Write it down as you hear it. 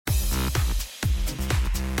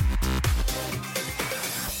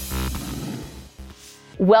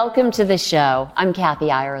Welcome to the show. I'm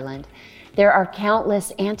Kathy Ireland. There are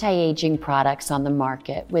countless anti-aging products on the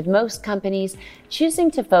market, with most companies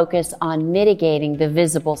choosing to focus on mitigating the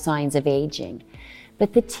visible signs of aging.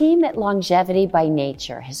 But the team at Longevity by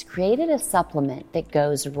Nature has created a supplement that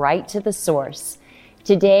goes right to the source.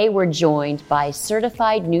 Today, we're joined by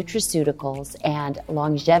certified nutraceuticals and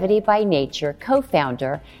Longevity by Nature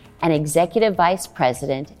co-founder and executive vice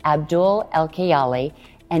president, Abdul El-Kayali,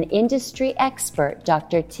 and industry expert,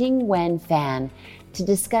 Dr. Ting-Wen Fan, to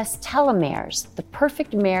discuss telomeres, the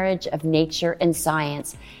perfect marriage of nature and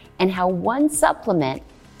science, and how one supplement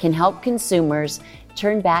can help consumers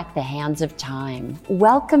turn back the hands of time.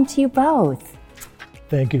 Welcome to you both.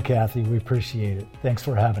 Thank you, Kathy. We appreciate it. Thanks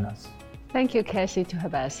for having us. Thank you, Cassie, to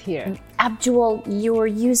have us here. Abdul, you're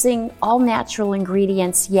using all natural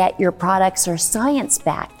ingredients, yet your products are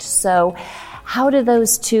science-backed. So how do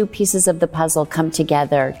those two pieces of the puzzle come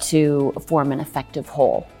together to form an effective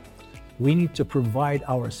whole? We need to provide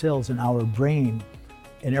our cells and our brain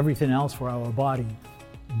and everything else for our body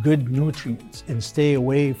good nutrients and stay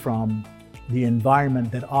away from the environment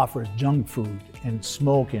that offers junk food and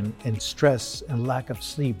smoking and stress and lack of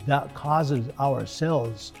sleep. That causes our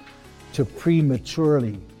cells to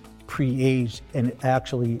prematurely pre-age, and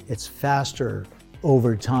actually it's faster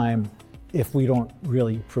over time if we don't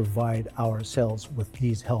really provide our cells with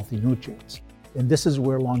these healthy nutrients. And this is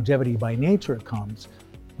where Longevity by Nature comes.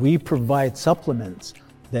 We provide supplements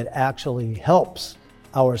that actually helps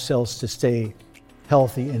our cells to stay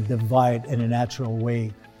healthy and divide in a natural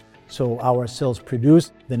way. So our cells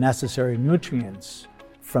produce the necessary nutrients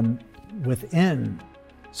from within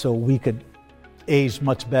so we could age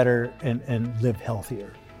much better and live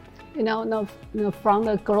healthier. From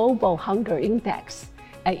the Global Hunger Index,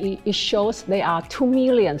 it shows there are 2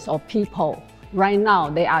 million of people right now,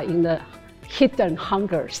 they are in the hidden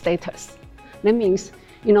hunger status. That means,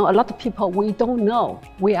 a lot of people, we don't know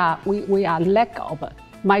we are lack of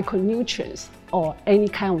micronutrients or any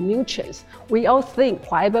kind of nutrients. We all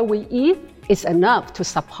think whatever we eat is enough to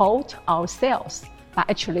support our cells, but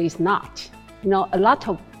actually it's not. A lot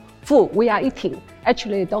of food we are eating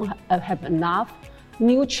actually don't have enough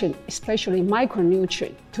nutrient, especially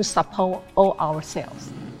micronutrient, to support all our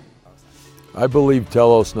cells. I believe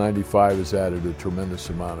Telos 95 has added a tremendous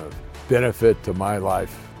amount of benefit to my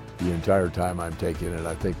life the entire time I'm taking it.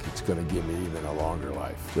 I think it's going to give me even a longer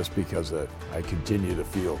life just because I continue to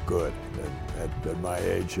feel good. And at my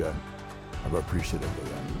age, I'm appreciative of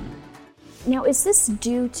that. Now, is this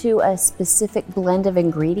due to a specific blend of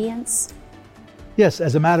ingredients? Yes,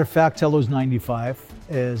 as a matter of fact, Telos 95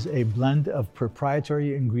 is a blend of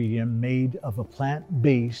proprietary ingredient made of a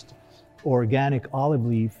plant-based organic olive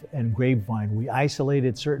leaf and grapevine. We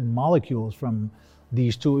isolated certain molecules from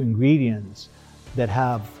these two ingredients that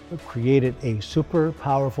have created a super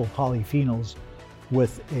powerful polyphenols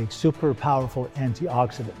with a super powerful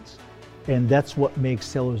antioxidants. And that's what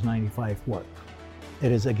makes Telos 95 work.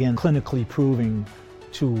 It is, again, clinically proving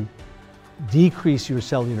to decrease your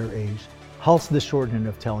cellular age, halts the shortening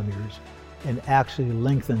of telomeres, and actually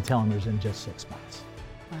lengthen telomeres in just 6 months.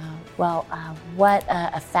 Wow. Well, what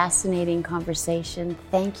a fascinating conversation.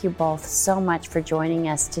 Thank you both so much for joining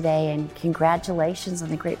us today, and congratulations on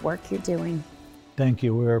the great work you're doing. Thank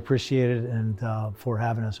you. We appreciate it, and for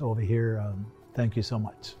having us over here. Thank you so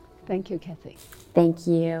much. Thank you, Kathy. Thank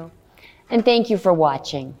you. And thank you for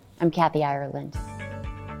watching. I'm Kathy Ireland.